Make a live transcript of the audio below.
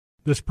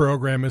This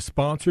program is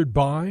sponsored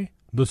by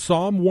the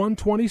Psalm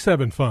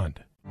 127 Fund.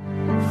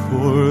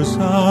 For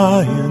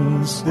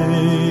Zion's sake,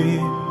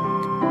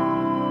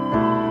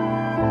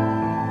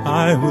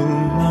 I will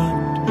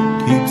not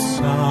keep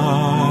silent.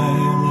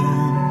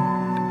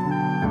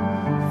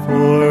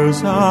 For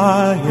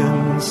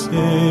Zion's sake,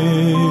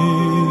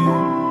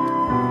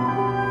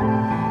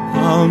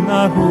 I'll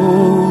not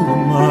hold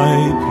my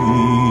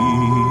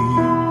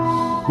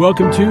peace.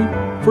 Welcome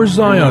to For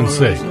Zion's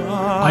Sake.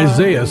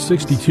 Isaiah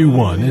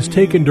 62:1 is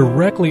taken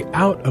directly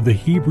out of the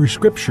Hebrew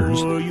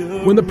Scriptures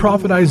when the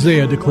prophet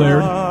Isaiah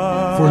declared,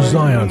 "For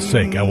Zion's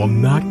sake I will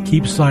not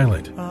keep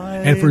silent,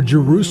 and for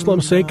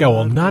Jerusalem's sake I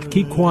will not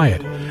keep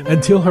quiet,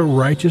 until her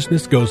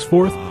righteousness goes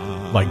forth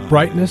like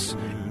brightness,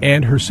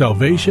 and her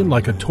salvation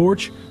like a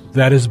torch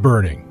that is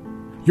burning."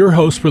 Your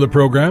hosts for the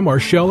program are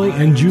Shelley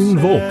and June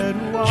Volk,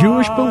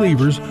 Jewish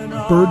believers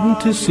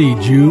burdened to see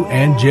Jew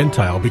and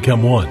Gentile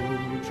become one.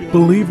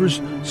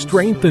 Believers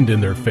strengthened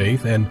in their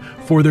faith and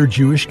for their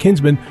Jewish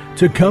kinsmen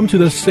to come to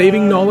the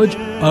saving knowledge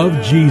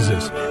of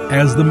Jesus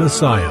as the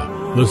Messiah,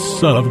 the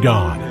Son of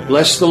God.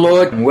 Bless the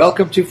Lord and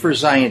welcome to For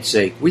Zion's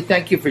Sake. We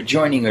thank you for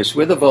joining us.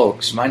 We're the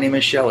Volks. My name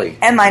is Shelley.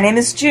 And my name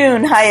is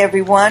June. Hi,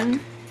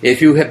 everyone.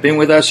 If you have been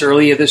with us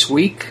earlier this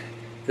week,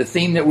 the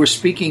theme that we're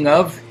speaking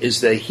of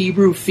is the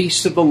Hebrew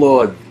Feast of the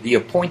Lord, the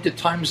appointed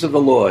times of the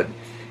Lord.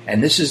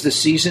 And this is the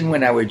season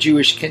when our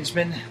Jewish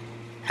kinsmen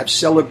have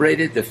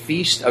celebrated the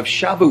Feast of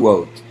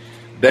Shavuot,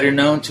 better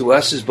known to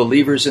us as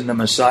believers in the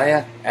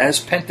Messiah as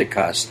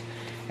Pentecost.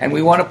 And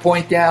we want to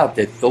point out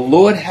that the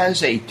Lord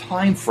has a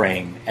time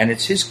frame, and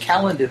it's His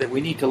calendar that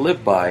we need to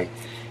live by.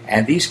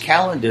 And these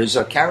calendars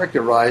are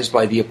characterized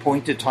by the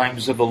appointed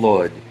times of the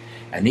Lord.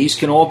 And these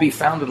can all be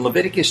found in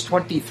Leviticus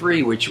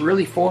 23, which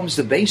really forms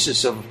the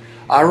basis of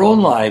our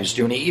own lives,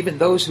 Junie, even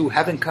those who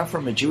haven't come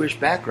from a Jewish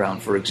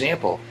background. For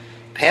example,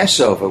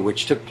 Passover,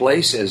 which took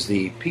place as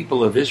the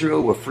people of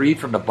Israel were freed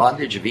from the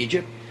bondage of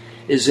Egypt,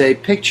 is a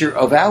picture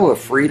of our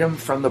freedom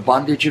from the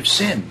bondage of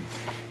sin.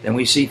 Then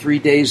we see 3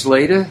 days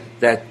later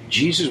that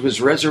Jesus was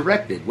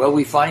resurrected. Well,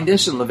 we find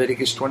this in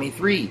Leviticus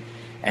 23.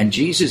 And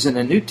Jesus in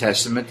the New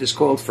Testament is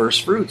called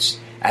first fruits,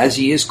 as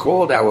He is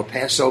called our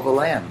Passover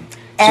lamb.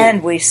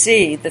 And we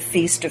see the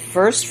Feast of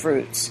First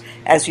Fruits,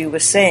 as you were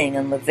saying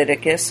in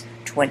Leviticus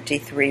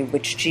 23,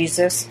 which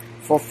Jesus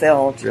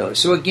fulfilled. Really.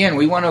 So again,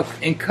 we want to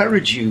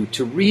encourage you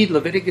to read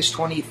Leviticus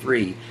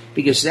 23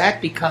 because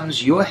that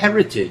becomes your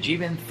heritage.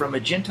 Even from a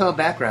Gentile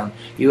background,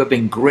 you have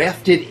been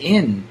grafted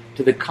in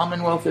to the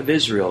Commonwealth of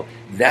Israel.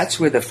 That's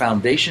where the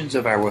foundations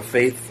of our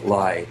faith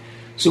lie.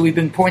 So we've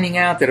been pointing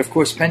out that, of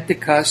course,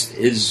 Pentecost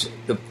is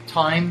the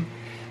time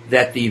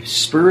that the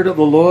Spirit of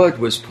the Lord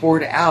was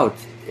poured out.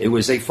 It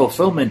was a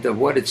fulfillment of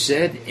what it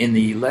said in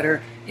the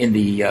letter, in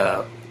the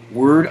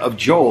word of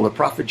Joel. The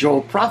prophet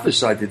Joel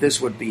prophesied that this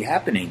would be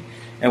happening.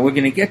 And we're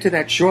going to get to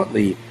that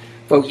shortly.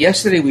 But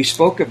yesterday we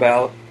spoke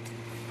about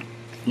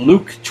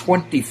Luke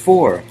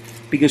 24,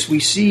 because we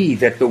see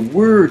that the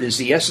Word is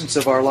the essence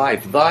of our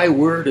life. Thy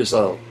Word is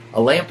a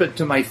lamp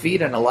unto my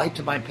feet and a light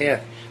to my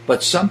path.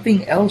 But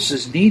something else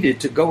is needed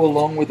to go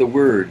along with the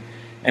Word.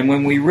 And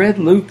when we read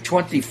Luke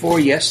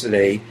 24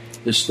 yesterday,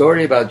 the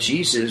story about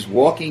Jesus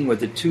walking with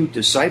the two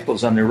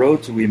disciples on the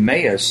road to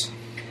Emmaus,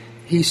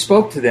 He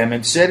spoke to them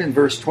and said in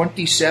verse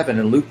 27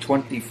 in Luke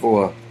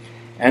 24,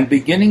 "And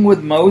beginning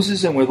with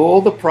Moses and with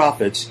all the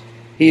prophets,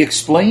 He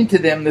explained to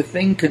them the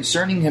thing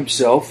concerning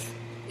Himself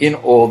in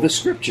all the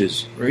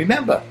Scriptures."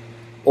 Remember,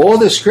 all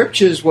the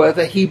Scriptures were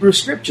the Hebrew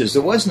Scriptures.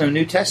 There was no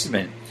New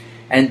Testament.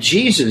 And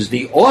Jesus,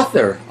 the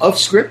author of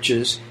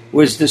Scriptures,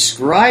 was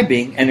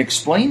describing and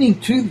explaining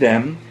to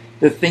them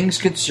the things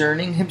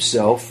concerning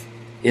Himself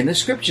in the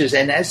Scriptures.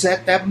 And as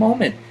at that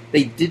moment,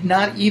 they did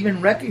not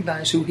even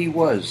recognize who He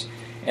was.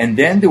 And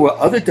then there were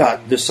other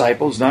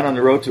disciples, not on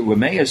the road to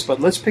Emmaus, but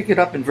let's pick it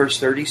up in verse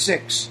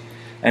 36.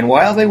 "And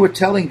while they were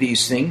telling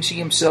these things, He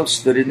Himself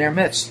stood in their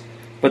midst.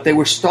 But they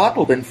were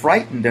startled and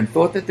frightened and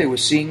thought that they were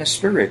seeing a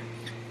spirit.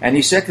 And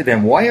He said to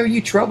them, Why are you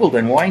troubled,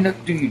 and why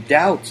do you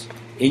doubt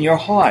in your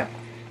heart?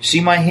 See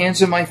my hands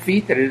and my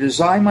feet, that it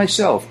is I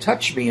myself.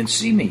 Touch me and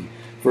see me.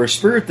 For a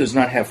spirit does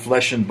not have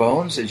flesh and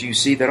bones, as you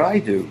see that I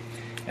do."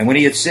 And when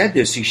He had said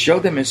this, He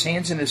showed them His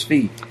hands and His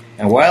feet.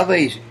 And while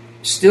they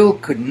still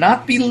could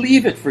not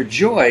believe it for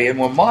joy and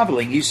were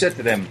marveling, He said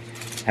to them,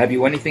 "Have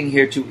you anything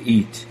here to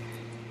eat?"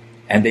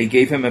 And they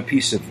gave Him a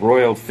piece of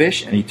broiled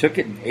fish, and He took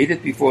it and ate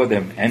it before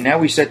them. And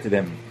now He said to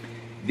them,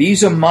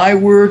 "These are my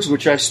words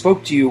which I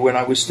spoke to you when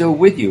I was still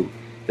with you,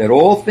 that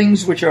all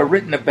things which are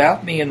written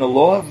about me in the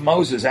law of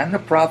Moses and the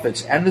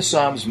prophets and the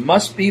Psalms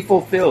must be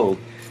fulfilled."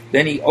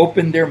 Then He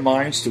opened their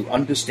minds to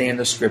understand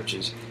the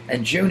Scriptures.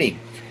 And Junie,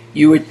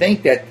 you would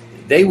think that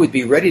they would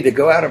be ready to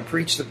go out and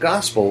preach the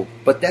gospel,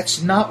 but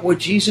that's not what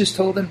Jesus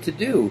told them to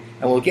do,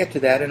 and we'll get to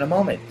that in a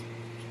moment.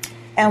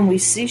 And we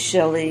see,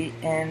 Shelley,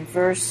 in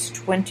verse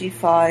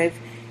 25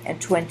 and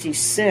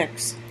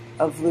 26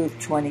 of Luke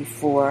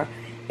 24,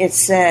 it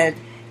said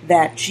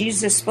that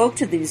Jesus spoke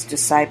to these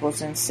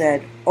disciples and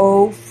said,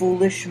 "O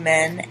foolish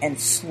men and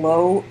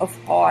slow of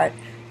heart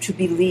to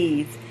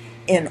believe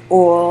in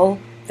all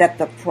that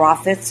the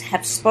prophets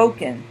have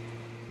spoken.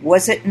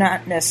 Was it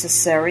not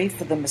necessary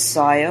for the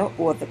Messiah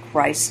or the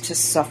Christ to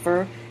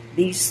suffer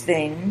these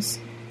things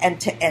and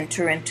to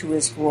enter into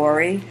his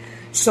glory?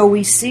 So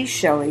we see,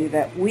 Shelley,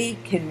 that we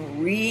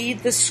can read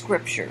the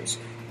scriptures,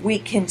 we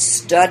can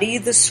study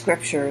the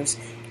scriptures,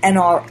 and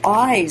our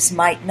eyes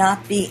might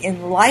not be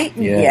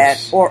enlightened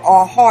yet, or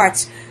our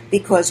hearts,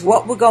 because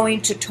what we're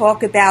going to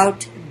talk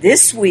about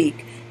this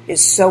week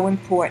is so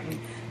important,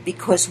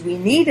 because we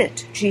need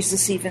it.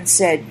 Jesus even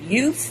said,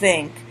 you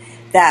think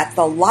that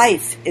the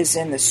life is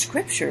in the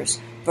scriptures,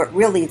 but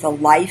really the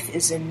life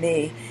is in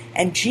me.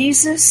 And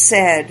Jesus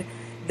said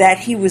that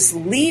he was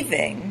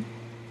leaving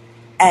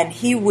and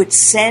he would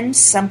send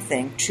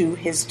something to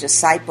his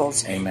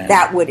disciples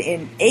that would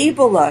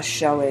enable us,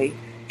 Shelley,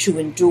 to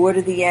endure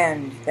to the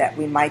end, that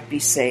we might be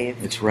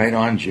saved. It's right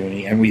on,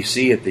 Junie. And we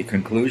see at the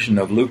conclusion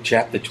of Luke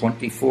chapter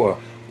 24,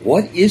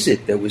 what is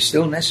it that was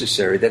still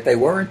necessary, that they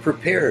weren't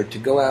prepared to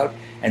go out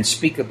and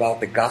speak about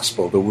the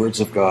gospel, the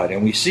words of God?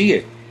 And we see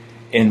it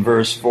in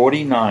verse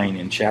 49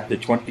 in chapter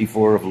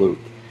 24 of Luke.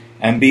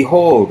 And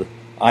behold,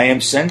 I am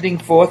sending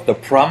forth the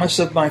promise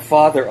of my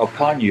Father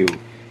upon you,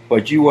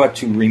 but you are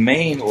to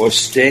remain or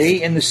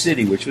stay in the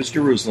city, which was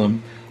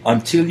Jerusalem,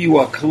 until you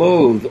are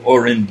clothed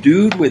or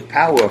endued with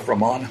power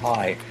from on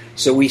high.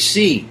 So we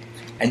see,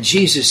 and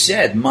Jesus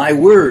said, my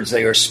words,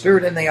 they are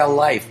spirit and they are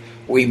life.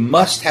 We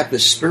must have the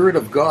Spirit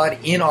of God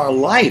in our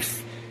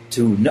life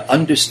to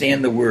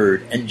understand the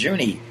word. And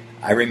Junie,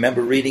 I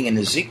remember reading in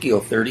Ezekiel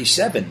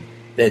 37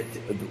 that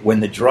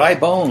when the dry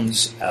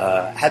bones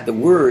had the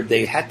word,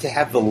 they had to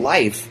have the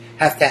life,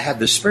 have to have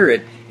the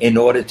Spirit in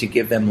order to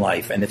give them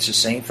life. And it's the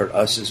same for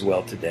us as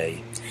well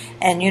today.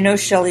 And you know,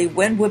 Shelley,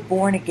 when we're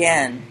born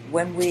again,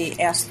 when we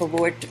ask the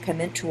Lord to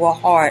come into our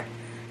heart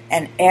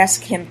and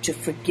ask him to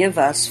forgive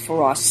us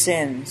for our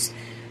sins,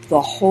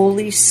 the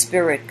Holy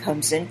Spirit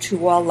comes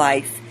into our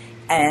life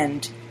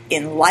and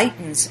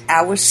enlightens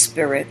our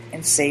spirit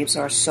and saves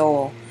our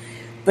soul.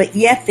 But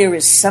yet there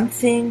is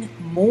something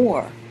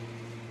more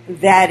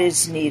that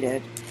is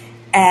needed.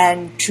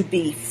 And to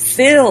be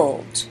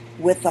filled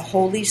with the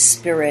Holy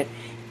Spirit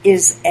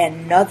is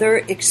another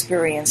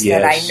experience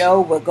that I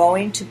know we're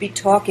going to be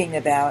talking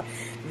about,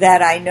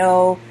 that I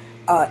know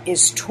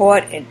is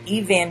taught in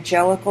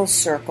evangelical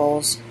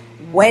circles,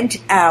 went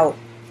out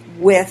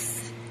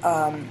with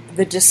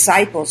the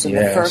disciples in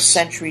the first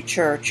century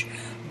church.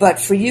 But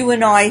for you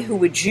and I who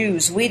were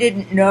Jews, we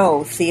didn't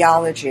know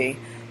theology.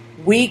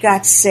 We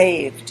got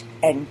saved,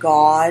 and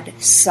God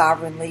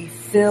sovereignly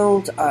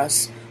filled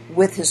us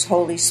with his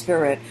Holy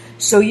Spirit.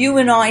 So you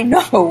and I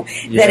know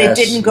that it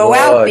didn't go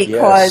out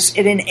because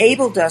it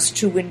enabled us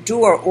to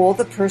endure all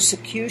the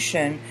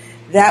persecution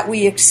that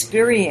we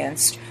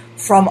experienced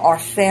from our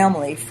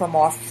family, from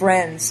our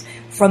friends,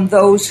 from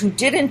those who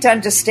didn't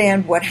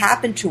understand what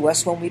happened to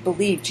us when we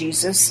believed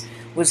Jesus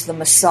was the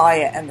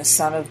Messiah and the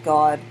Son of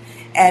God.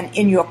 And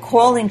in your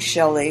calling,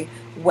 Shelley,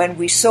 when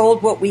we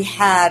sold what we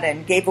had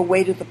and gave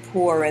away to the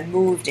poor and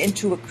moved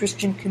into a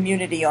Christian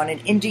community on an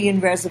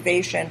Indian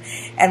reservation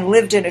and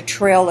lived in a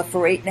trailer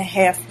for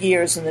 8.5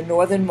 years in the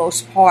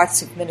northernmost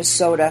parts of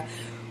Minnesota,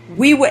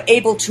 we were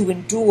able to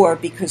endure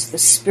because the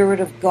Spirit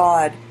of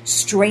God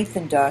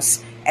strengthened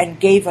us and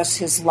gave us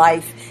his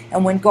life.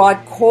 And when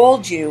God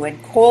called you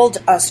and called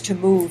us to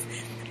move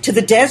to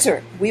the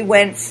desert, we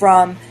went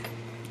from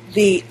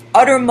the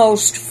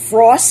uttermost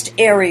frost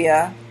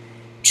area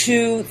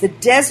to the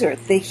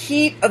desert, the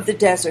heat of the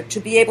desert, to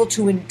be able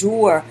to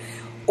endure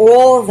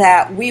all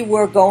that we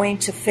were going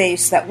to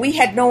face that we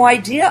had no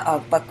idea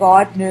of, but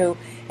God knew,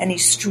 and he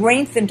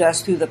strengthened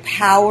us through the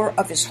power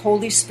of his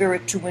Holy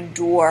Spirit to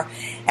endure.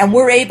 And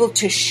we're able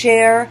to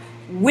share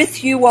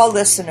with you, our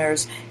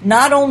listeners,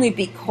 not only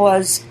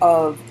because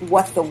of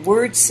what the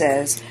Word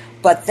says,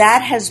 but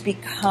that has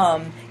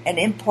become an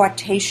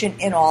impartation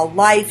in our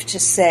life to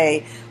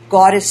say,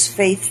 God is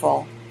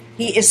faithful.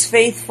 He is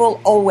faithful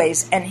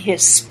always, and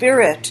his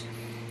Spirit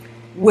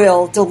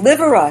will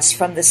deliver us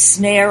from the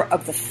snare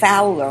of the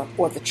fowler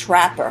or the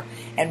trapper,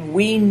 and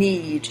we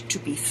need to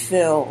be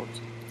filled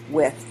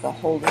with the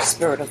Holy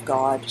Spirit of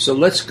God. So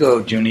let's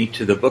go, Junie,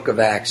 to the book of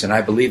Acts, and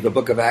I believe the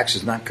book of Acts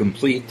is not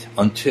complete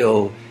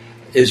until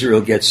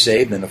Israel gets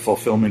saved and the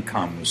fulfillment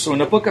comes. So in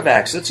the book of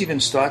Acts, let's even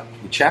start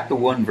with chapter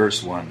 1,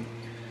 verse 1.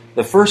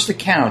 The first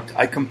account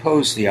I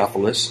composed,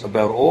 Theophilus,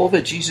 about all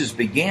that Jesus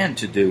began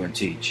to do and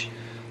teach,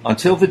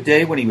 until the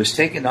day when he was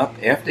taken up,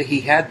 after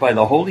he had by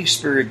the Holy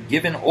Spirit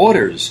given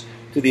orders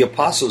to the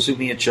apostles whom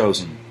he had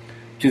chosen.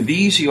 To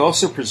these he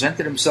also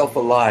presented himself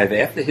alive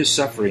after his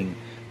suffering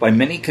by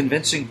many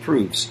convincing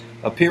proofs,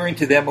 appearing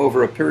to them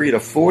over a period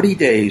of 40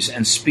 days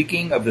and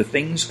speaking of the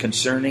things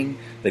concerning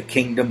the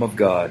kingdom of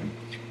God.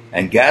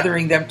 And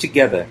gathering them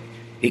together,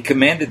 he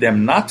commanded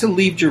them not to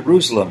leave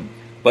Jerusalem,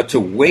 but to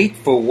wait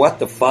for what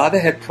the Father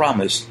had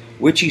promised,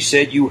 which he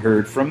said, you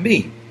heard from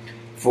me.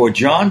 For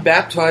John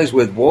baptized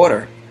with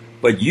water,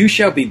 but you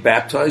shall be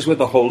baptized with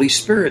the Holy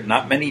Spirit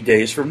not many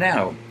days from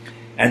now.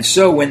 And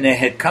so when they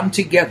had come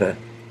together,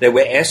 they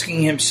were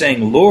asking him,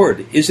 saying,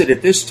 Lord, is it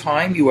at this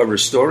time you are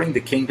restoring the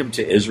kingdom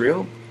to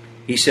Israel?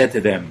 he said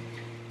to them,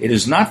 "It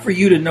is not for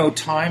you to know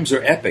times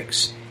or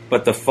epochs,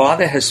 but the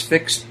Father has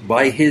fixed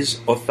by his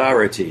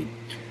authority.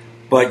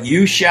 But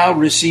you shall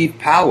receive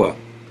power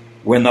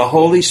when the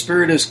Holy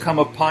Spirit has come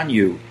upon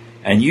you,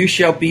 and you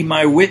shall be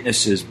my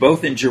witnesses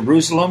both in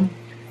Jerusalem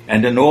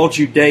and in all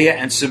Judea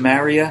and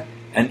Samaria,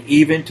 and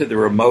even to the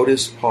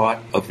remotest part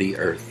of the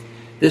earth."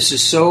 This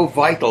is so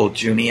vital,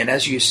 Junie, and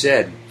as you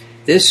said,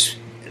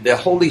 the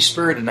Holy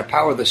Spirit and the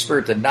power of the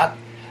Spirit did not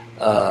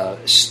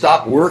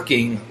stop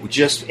working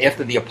just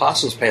after the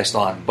apostles passed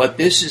on, but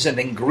this is an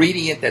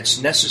ingredient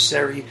that's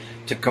necessary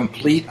to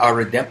complete our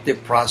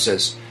redemptive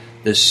process.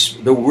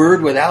 The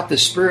Word without the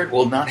Spirit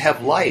will not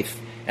have life,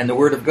 and the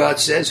Word of God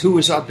says, who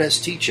is our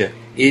best teacher?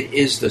 It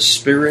is the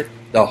Spirit,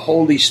 the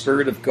Holy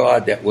Spirit of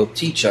God, that will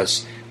teach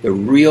us the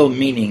real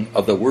meaning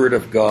of the Word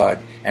of God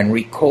and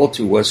recall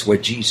to us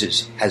what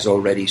Jesus has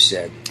already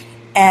said.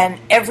 And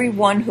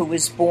everyone who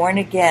is born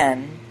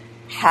again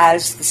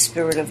has the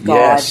Spirit of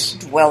God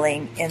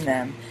dwelling in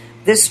them.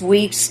 This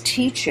week's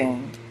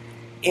teaching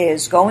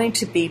is going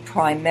to be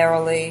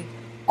primarily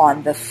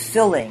on the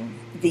filling,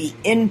 the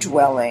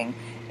indwelling,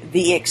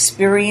 the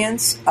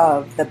experience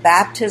of the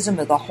baptism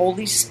of the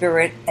Holy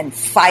Spirit and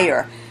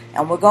fire.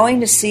 And we're going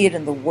to see it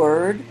in the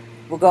Word,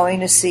 we're going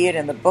to see it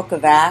in the book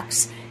of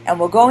Acts, and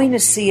we're going to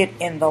see it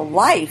in the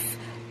life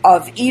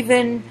of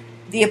even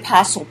the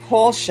Apostle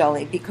Paul,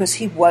 Shelley, because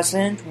he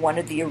wasn't one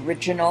of the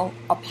original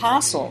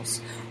apostles,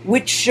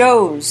 which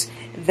shows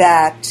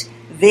that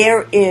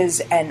there is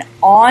an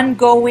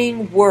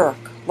ongoing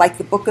work, like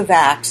the book of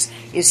Acts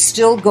is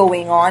still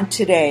going on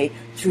today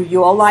through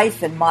your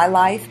life and my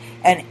life,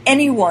 and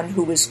anyone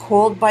who is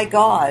called by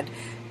God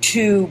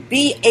to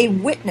be a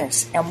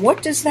witness. And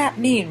what does that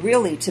mean,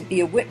 really, to be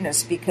a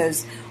witness?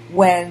 Because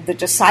when the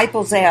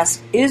disciples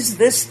asked, is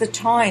this the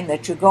time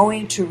that you're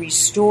going to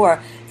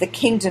restore the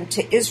kingdom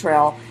to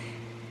Israel?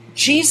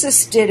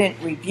 Jesus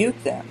didn't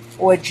rebuke them,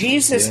 or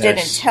Jesus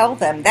didn't tell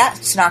them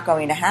that's not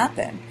going to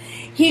happen.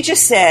 He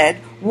just said,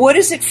 what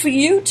is it for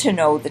you to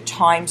know the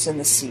times and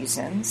the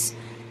seasons?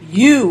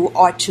 You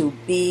are to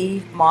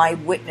be my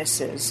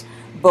witnesses,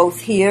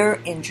 both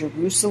here in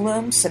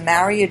Jerusalem,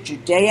 Samaria,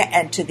 Judea,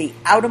 and to the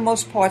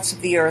outermost parts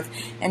of the earth.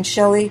 And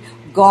Shelley,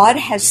 God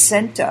has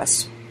sent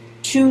us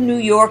to New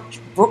York,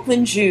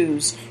 Brooklyn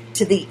Jews,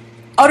 to the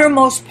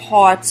uttermost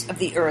parts of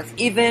the earth,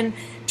 even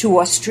to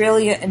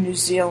Australia and New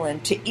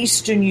Zealand, to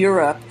Eastern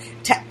Europe,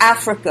 to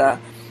Africa,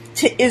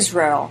 to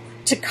Israel,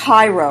 to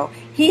Cairo.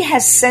 He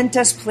has sent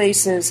us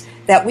places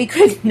that we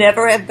could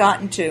never have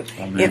gotten to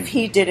if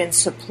he didn't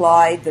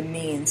supply the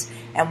means.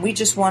 And we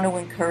just want to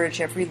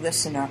encourage every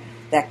listener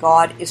that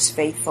God is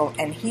faithful,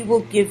 and he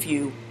will give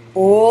you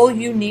all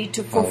you need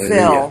to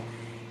fulfill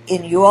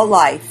in your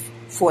life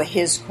for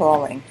his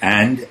calling.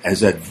 And as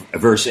that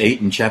verse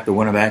 8 in chapter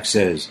 1 of Acts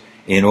says,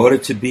 in order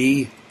to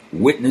be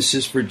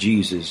witnesses for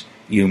Jesus,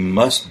 you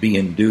must be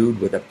endued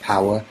with a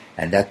power,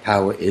 and that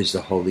power is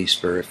the Holy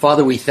Spirit.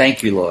 Father, we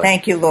thank you, Lord.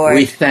 Thank you, Lord.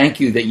 We thank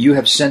you that you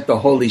have sent the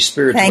Holy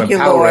Spirit to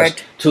empower us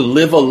to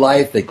live a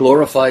life that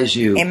glorifies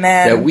you.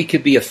 Amen. That we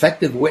could be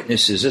effective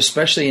witnesses,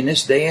 especially in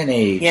this day and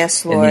age.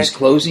 Yes, Lord. In these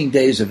closing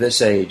days of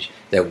this age,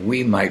 that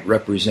we might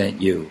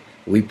represent you.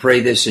 We pray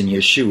this in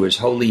Yeshua's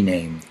holy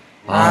name.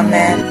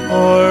 Amen.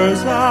 For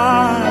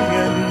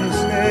Zion's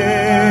sake.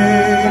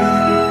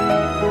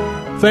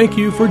 Thank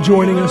you for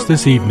joining us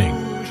this evening.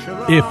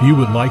 If you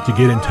would like to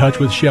get in touch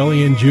with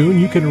Shelley and June,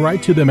 you can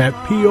write to them at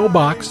P.O.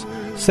 Box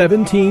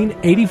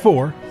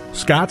 1784,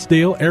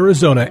 Scottsdale,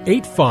 Arizona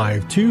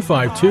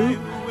 85252.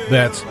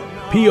 That's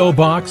P.O.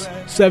 Box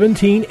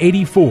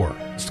 1784,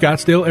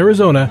 Scottsdale,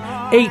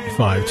 Arizona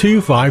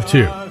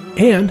 85252.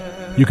 And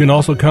you can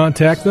also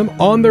contact them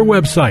on their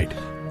website,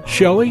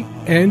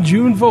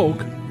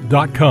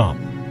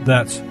 ShelleyandJuneVolk.com.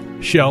 That's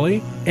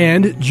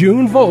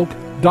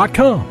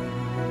ShelleyandJuneVolk.com.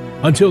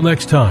 Until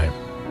next time,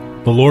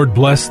 the Lord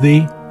bless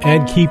thee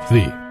and keep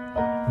thee.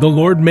 The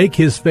Lord make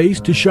his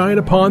face to shine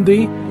upon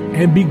thee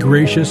and be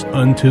gracious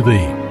unto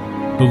thee.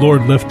 The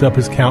Lord lift up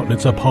his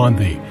countenance upon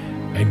thee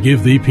and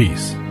give thee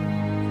peace.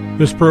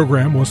 This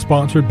program was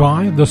sponsored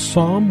by the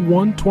Psalm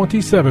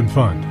 127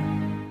 Fund.